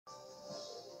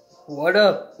What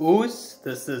up, Oos?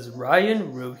 This is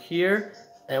Ryan Roo here,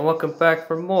 and welcome back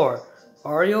for more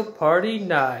Mario Party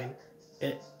 9.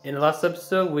 In the last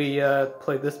episode, we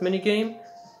played this minigame,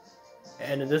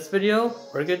 and in this video,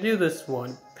 we're gonna do this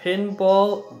one,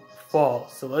 Pinball Fall.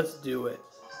 So let's do it.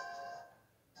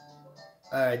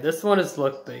 Alright, this one is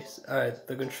luck-based. Alright,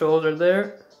 the controls are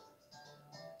there.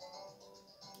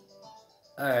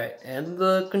 Alright, and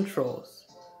the controls.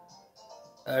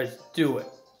 Alright, let's do it.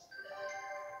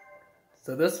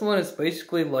 So this one is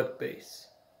basically luck-based.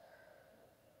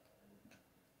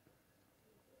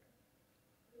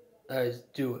 Alright, let's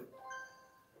do it.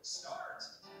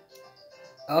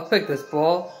 I'll pick this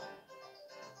ball.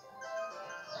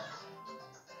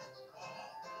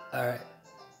 Alright.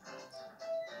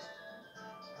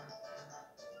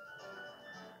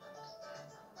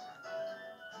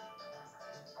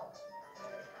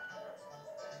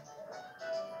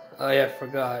 Oh yeah, I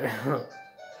forgot.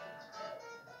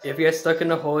 If you get stuck in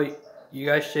the hole, you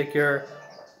guys shake your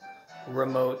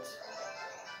remote.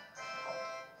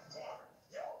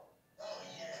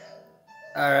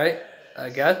 Alright, I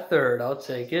got third, I'll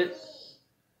take it.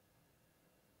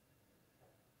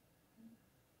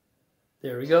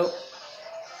 There we go.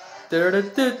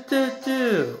 Alright,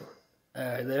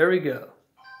 there we go.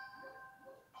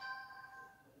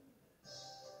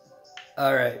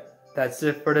 Alright, that's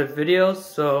it for the video,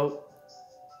 so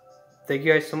thank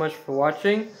you guys so much for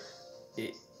watching.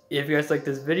 If you guys like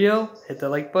this video, hit the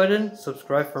like button,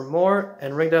 subscribe for more,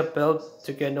 and ring that bell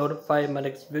to get notified of my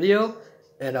next video.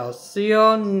 And I'll see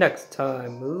y'all next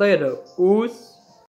time. Later, oos.